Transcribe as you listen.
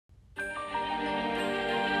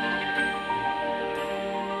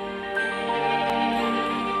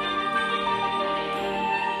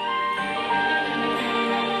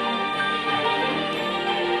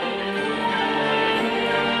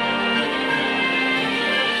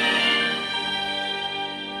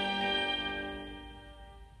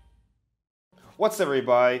What's up,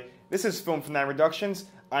 everybody? This is Film Fanatic Productions.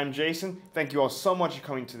 I'm Jason. Thank you all so much for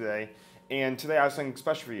coming today. And today I have something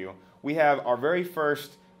special for you. We have our very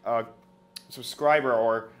first subscriber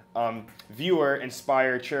or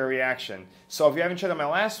viewer-inspired chair reaction. So if you haven't checked out my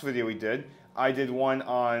last video I did one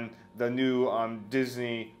on the new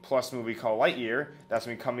Disney Plus movie called Lightyear. That's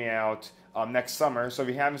going to be coming out next summer. So if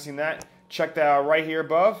you haven't seen that, check that out right here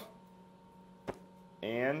above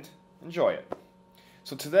and enjoy it.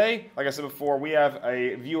 So today, like I said before, we have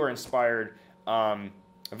a viewer-inspired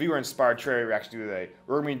trailer reaction today.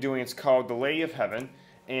 We're going to be doing, it's called The Lady of Heaven,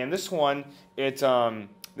 and this one, basically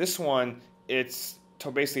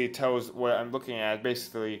tells what I'm looking at.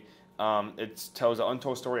 Basically, it tells the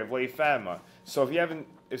untold story of Lady Fatima. So if you haven't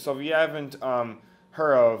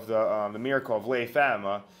heard of the miracle of Lady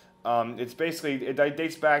Fatima, it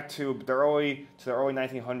dates back to the early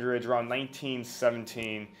 1900s, around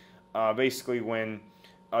 1917. Basically, when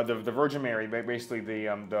the Virgin Mary, basically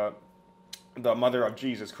the mother of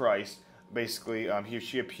Jesus Christ, basically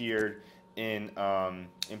she appeared in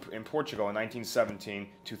Portugal in 1917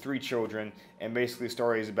 to 3 children, and basically the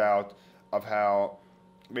story is about how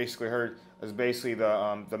basically the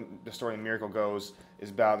story of the miracle goes is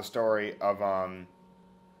about the story of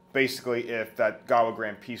basically if that God will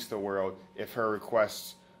grant peace to the world if her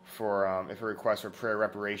requests for prayer,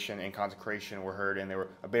 reparation, and consecration were heard, and they were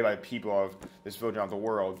obeyed by the people of this village of the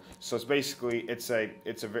world. So it's basically it's a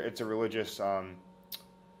religious story.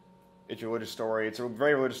 It's a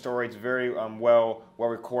very religious story. It's very well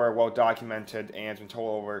recorded, well documented, and it's been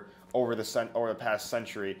told over the past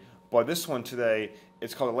century. But this one today,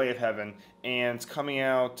 it's called The Lady of Heaven, and it's coming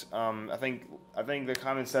out. I think the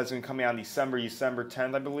comment says it's going to be coming out in December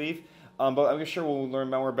 10th, I believe. But I'm sure we'll learn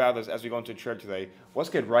more about this as we go into the trailer today. Let's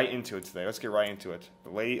get right into it today. Let's get right into it.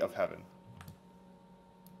 The Lady of Heaven.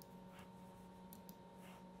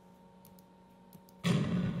 The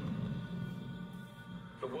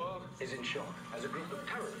world is in shock as a group of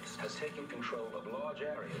terrorists has taken control of large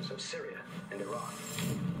areas of Syria and Iraq.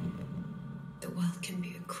 The world can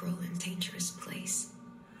be a cruel and dangerous place.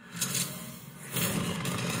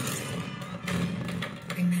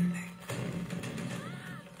 Remember,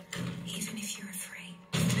 even if you're afraid,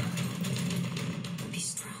 be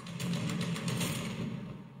strong.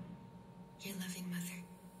 Your loving mother,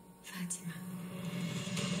 Fatima.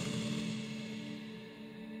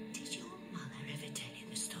 Did your mother ever tell you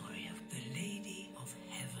the story of the Lady of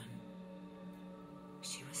Heaven?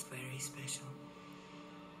 She was very special.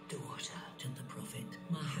 Daughter to the Prophet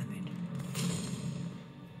Muhammad.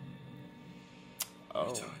 Oh.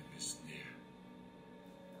 My time is near.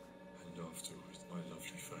 And afterwards, my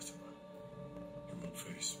lovely Fatima, you will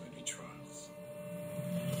face many trials.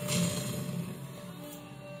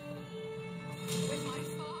 With my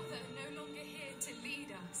father no longer here to lead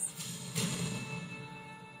us,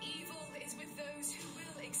 evil is with those who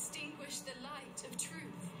will extinguish the light of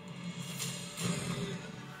truth.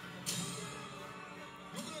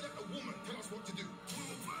 You're gonna let a woman tell us what to do.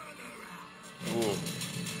 We'll burn her out. Ooh.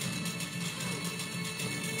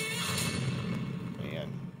 Man.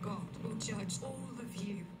 God will judge all of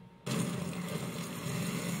you.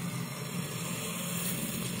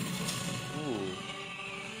 Ooh.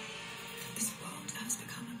 This world has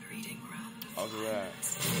become a breeding ground of How's that?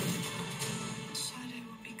 shadow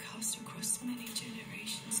will be cast across many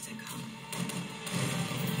generations to come.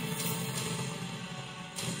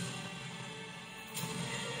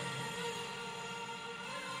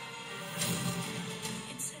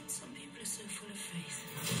 It said some people are so full of faith.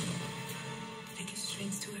 They give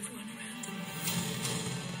strength to everyone around them.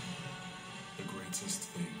 The greatest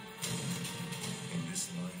thing in this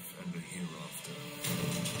life and the hereafter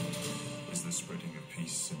is the spreading of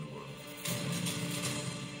peace in the world.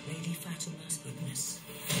 Lady Fatima's goodness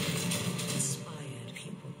inspired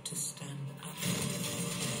people to stand up,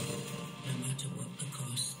 no matter what the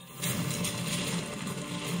cost.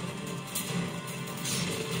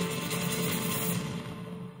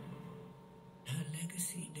 Her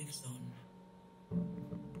legacy lives on.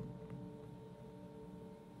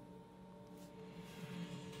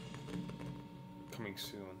 Coming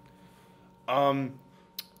soon.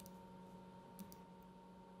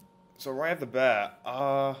 So right off the bat,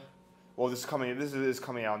 well, this is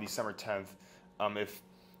coming out on December 10th.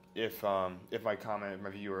 If my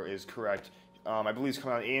viewer is correct, I believe it's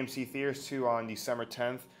coming out in AMC theaters too on December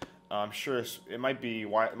 10th. I'm sure it might be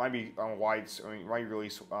released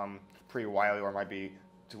pretty widely, or it might be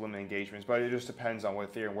to limited engagements, but it just depends on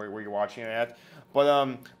what theater and where you're watching it at. But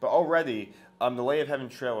already, the Lady of Heaven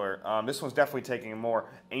trailer, this one's definitely taking a more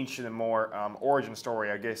ancient and more origin story,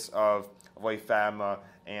 I guess, of Lady Fatima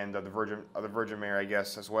and the Virgin Mary, I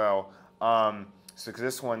guess, as well. So 'cause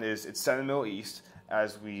this one it's set in the Middle East,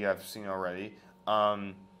 as we have seen already.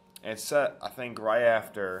 And it's set, I think, right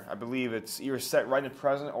after. I believe it's either set right in the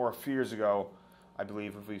present or a few years ago. I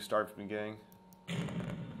believe if we start from the beginning.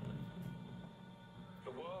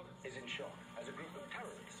 The world is in shock as a group of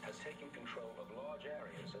terrorists has taken control of large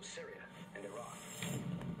areas of Syria and Iraq.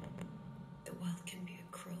 The world can be a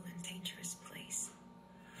cruel and dangerous place.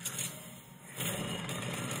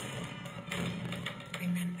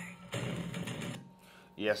 Remember.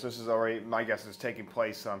 Yes, this is already, my guess is taking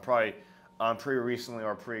place probably pretty recently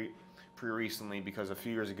or pretty recently, because a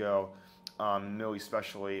few years ago, Middle East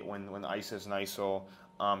especially, when ISIS and ISIL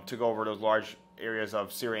took over those large areas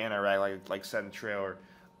of Syria and Iraq, like said in the trailer.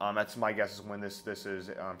 That's my guess is when this is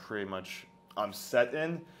pretty much set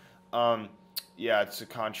in. Yeah, it's a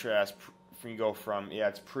contrast. When you go from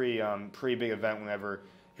it's pretty big event whenever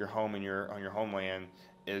your home and on your homeland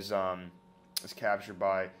is captured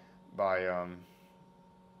by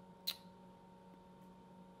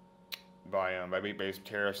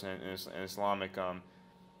terrorists and Islamic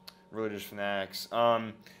religious fanatics.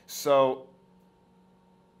 So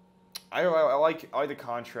I like the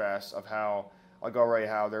contrast of how, like already,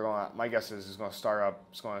 how they're going. My guess is going to start up.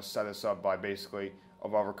 It's going to set us up by basically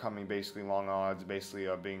of overcoming basically long odds, basically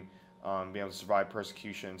of being able to survive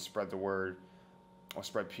persecution, spread the word, or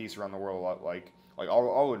spread peace around the world. Like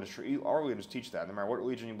all religions teach that. No matter what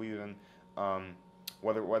religion you believe in,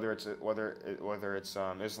 whether it's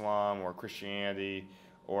Islam or Christianity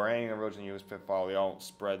or any religion you follow, they all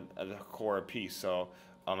spread at the core of peace. So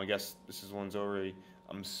I guess this is one's already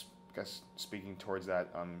speaking towards that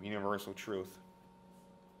universal truth.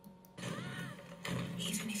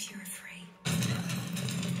 Even if you're afraid,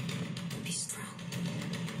 be strong.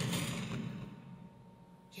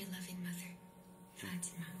 Your loving mother,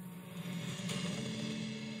 Fatima.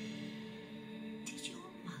 Did your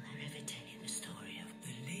mother ever tell you the story of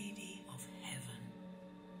the Lady of Heaven?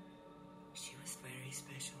 She was very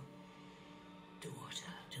special.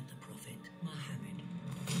 Daughter to the Prophet Muhammad.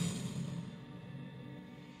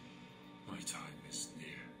 My time is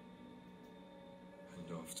near. And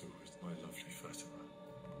afterwards, my lovely Fatima,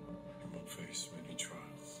 you will face many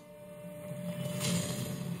trials.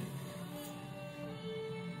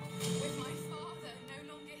 With my father no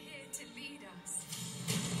longer here to lead us,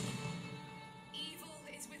 evil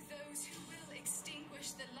is with those who will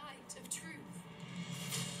extinguish the light of truth.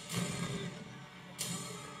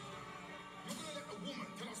 You're gonna let a woman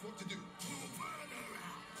tell us what to do. We'll find her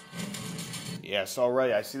out. Yeah, so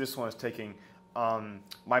already I see this one is taking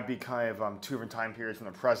might be kind of two different time periods from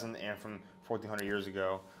the present and from 1400 years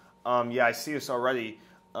ago. Yeah, I see this already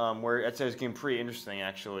where it's getting pretty interesting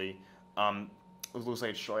actually. It looks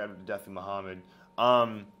like it's shortly after the death of Muhammad.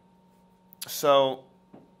 So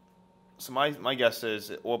my guess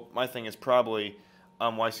is, well, my thing is probably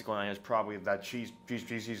why I see going on is probably that she's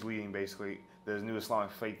leading basically the new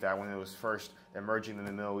Islamic faith that when it was first emerging in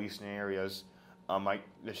the Middle Eastern areas.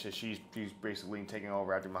 She's basically taking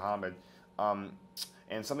over after Muhammad,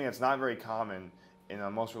 and something that's not very common in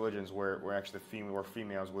most religions, where actually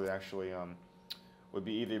females would actually would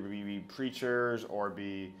be either be preachers or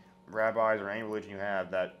be rabbis, or any religion you have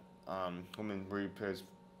that women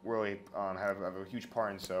really have a huge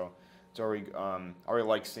part in. So it's already already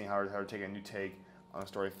like seeing how her take a new take on the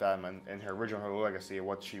story of Fatima and her legacy and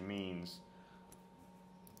what she means.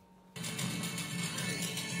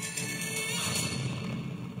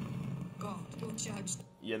 God will judge.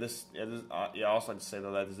 I also like to say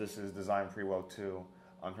though that this is designed pretty well too,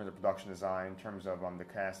 in terms of production design, in terms of the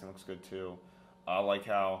casting looks good too. I like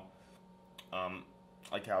how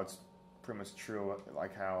it's pretty much true,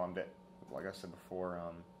 like how like I said before,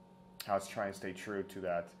 how it's trying to stay true to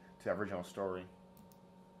that original story.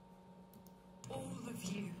 All of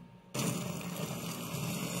you.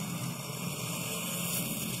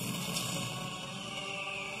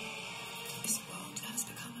 This world has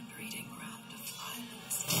become a breeding ground of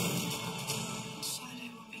violence. Shadow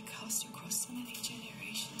will be cast across so many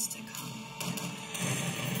generations to come.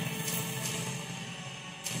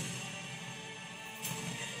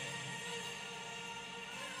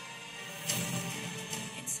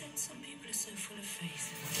 It said some people are so full of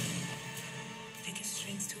faith. They give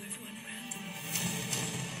strength to everyone around them.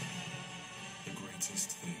 The greatest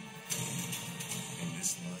thing in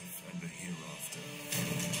this life and the hereafter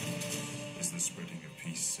is the spreading of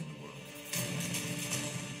peace in the world.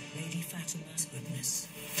 Lady Fatima's goodness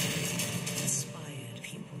inspired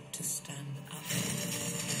people to stand up.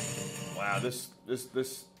 Wow, this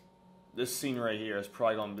scene right here is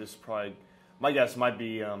probably my guess might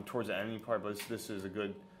be towards the ending part, but this is a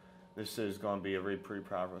good this is going to be a very pretty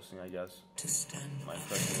proud wrestling, I guess. To stand My by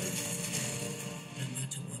impression no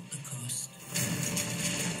matter what the cost.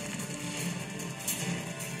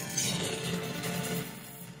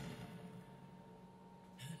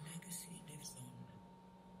 Her legacy lives on.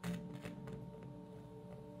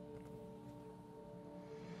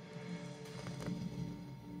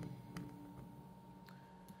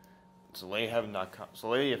 So LadyOfHeaven.com. So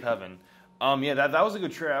Lady of Heaven. Yeah, that was a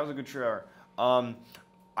good trailer. That was a good trailer.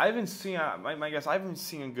 I haven't seen. My guess. I haven't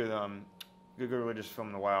seen a good religious film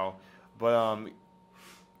in a while, but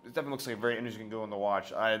it definitely looks like a very interesting good one to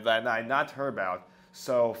watch. I had not heard about.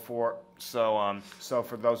 So for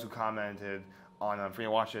those who commented on for me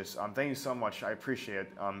to watch this, thank you so much. I appreciate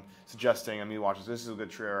suggesting me to watch this. This is a good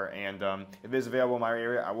trailer, and if it is available in my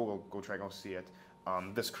area, I will go try to go see it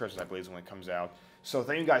this Christmas, I believe, is when it comes out. So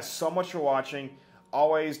thank you guys so much for watching.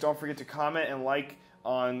 Always don't forget to comment and like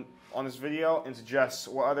on this video and suggest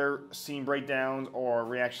what other scene breakdowns or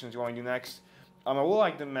reactions you want to do next. I would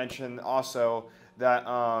like to mention also that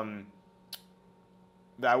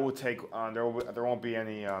that I will take there won't be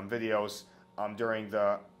any videos during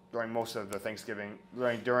most of the Thanksgiving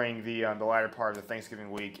during the latter part of the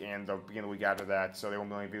Thanksgiving week and the beginning of the week after that. So there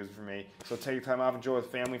won't be any videos for me. So take your time off, enjoy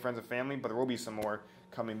with family, friends, and family. But there will be some more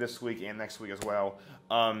coming this week and next week as well.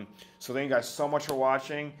 So thank you guys so much for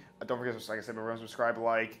watching. Don't forget to, like I said, remember to subscribe,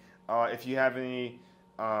 like. If you have any,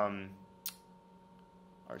 I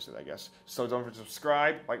already said that, I guess. So don't forget to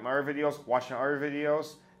subscribe, like my other videos, watch my other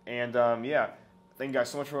videos, and yeah, thank you guys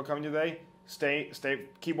so much for coming today.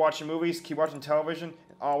 Keep watching movies, keep watching television,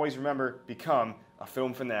 and always remember, become a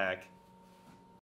film fanatic.